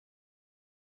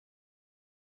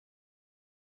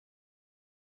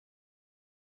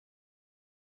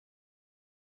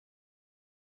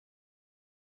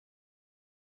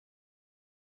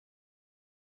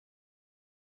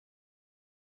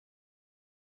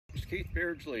Keith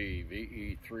Beardsley,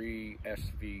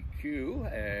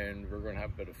 VE3SVQ, and we're going to have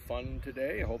a bit of fun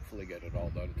today. Hopefully get it all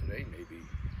done today. Maybe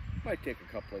might take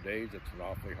a couple of days. It's an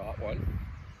awfully hot one.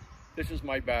 This is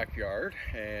my backyard,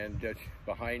 and just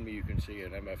behind me you can see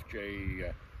an MFJ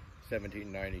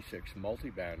 1796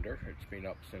 multi-bander. It's been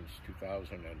up since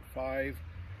 2005,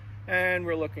 and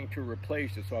we're looking to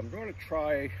replace it. So I'm going to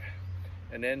try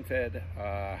an end-fed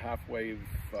half-wave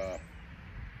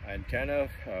antenna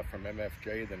from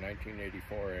MFJ, the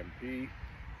 1984 MP,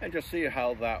 and just see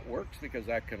how that works, because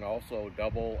that can also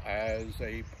double as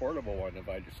a portable one if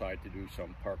I decide to do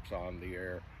some parks on the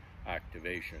air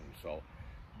activation. So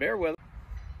bear with.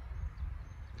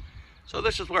 So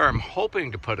this is where I'm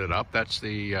hoping to put it up. That's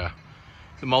the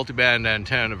multiband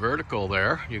antenna vertical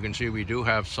there. You can see we do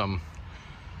have some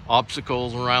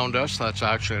obstacles around us. That's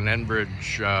actually an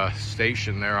Enbridge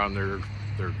station there on their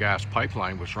gas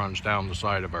pipeline, which runs down the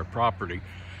side of our property.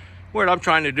 What I'm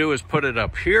trying to do is put it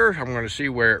up here. I'm going to see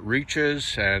where it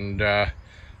reaches and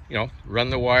you know, run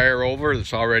the wire over.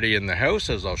 It's already in the house,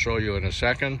 as I'll show you in a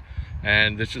second,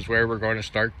 and this is where we're going to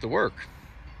start the work.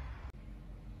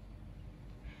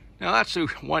 Now that's the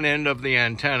one end of the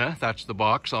antenna. That's the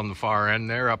box on the far end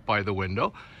there up by the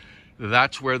window.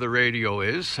 That's where the radio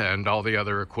is and all the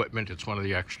other equipment. It's one of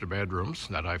the extra bedrooms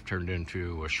that I've turned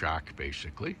into a shack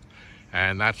basically.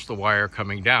 And that's the wire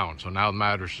coming down. So now the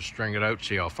matter is to string it out,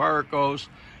 see how far it goes,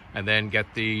 and then get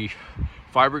the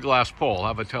fiberglass pole. I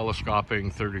have a telescopic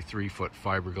 33-foot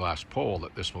fiberglass pole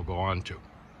that this will go on to.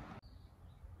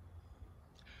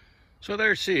 So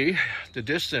there, see the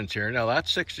distance here. Now that's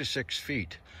 66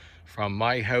 feet from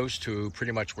my house to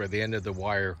pretty much where the end of the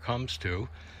wire comes to.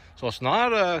 So it's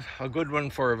not a good one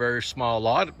for a very small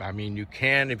lot. I mean, you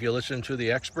can, if you listen to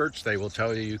the experts, they will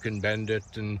tell you can bend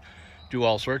it and do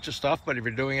all sorts of stuff, but if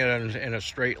you're doing it in a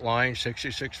straight line,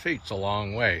 66 feet's a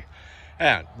long way.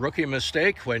 And rookie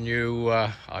mistake, when you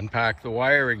unpack the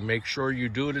wiring, make sure you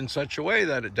do it in such a way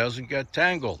that it doesn't get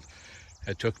tangled.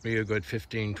 It took me a good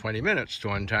 15-20 minutes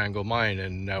to untangle mine,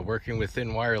 and working with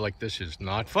thin wire like this is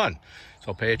not fun.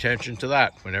 So pay attention to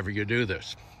that whenever you do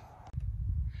this.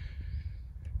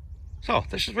 So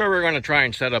this is where we're going to try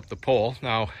and set up the pole.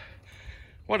 Now,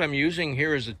 what I'm using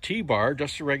here is a T-bar,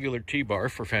 just a regular T-bar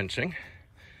for fencing.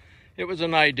 It was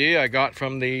an idea I got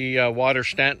from the Water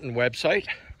Stanton website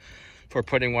for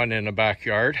putting one in a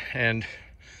backyard. And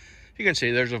you can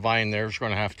see there's a vine there. It's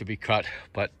going to have to be cut,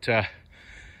 but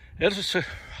it's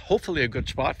hopefully a good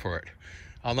spot for it.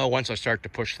 I'll know once I start to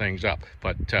push things up.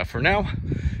 But for now,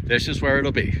 this is where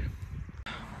it'll be.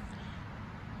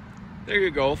 There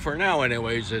you go. For now,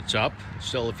 anyways, it's up.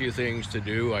 Still a few things to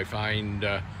do. I find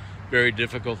very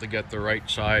difficult to get the right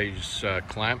size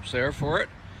clamps there for it.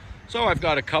 So I've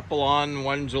got a couple on.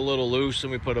 One's a little loose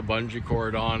and we put a bungee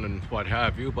cord on and what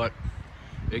have you, but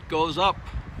it goes up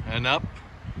and up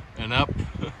and up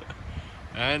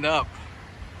and up.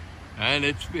 And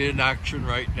it's in action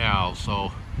right now.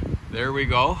 So there we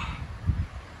go.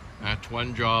 That's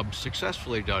one job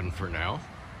successfully done for now.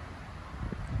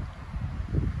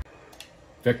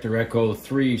 Victor Echo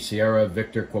 3, Sierra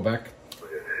Victor, Quebec.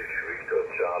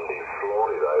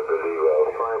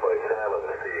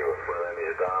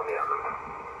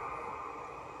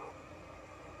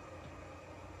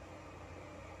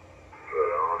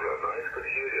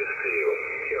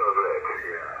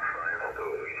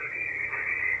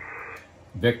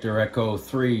 Victor Echo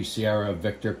 3, Sierra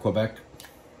Victor, Quebec.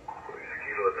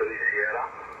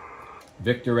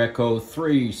 Victor Echo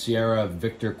 3, Sierra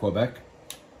Victor, Quebec.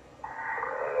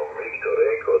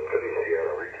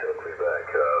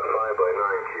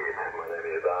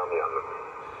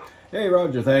 Hey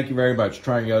Roger, thank you very much.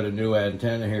 Trying out a new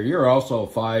antenna here. You're also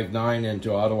 5'9"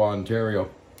 into Ottawa, Ontario.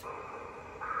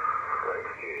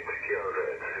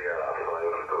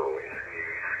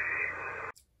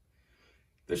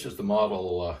 This is the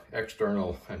model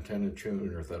external antenna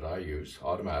tuner that I use,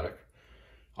 automatic.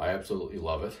 I absolutely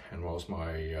love it, and whilst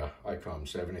my ICOM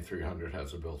 7300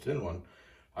 has a built-in one,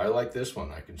 I like this one.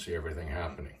 I can see everything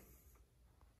happening.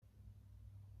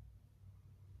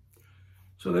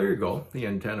 So there you go, the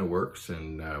antenna works,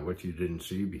 and what you didn't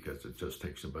see because it just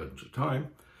takes a bunch of time.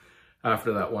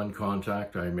 After that one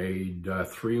contact, I made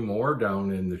 3 more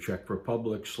down in the Czech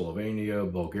Republic,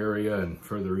 Slovenia, Bulgaria, and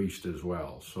further east as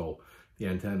well. So the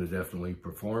antenna definitely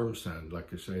performs, and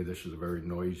like I say, this is a very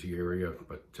noisy area,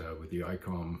 but with the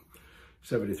ICOM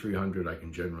 7300, I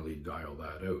can generally dial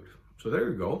that out. So there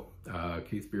you go,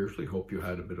 Keith Beardsley. Hope you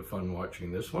had a bit of fun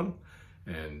watching this one.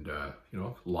 And, you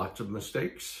know, lots of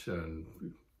mistakes, and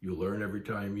you learn every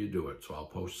time you do it. So I'll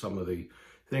post some of the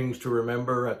things to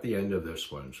remember at the end of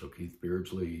this one. So Keith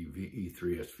Beardsley,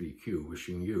 VE3SVQ,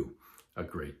 wishing you a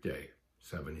great day.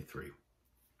 73.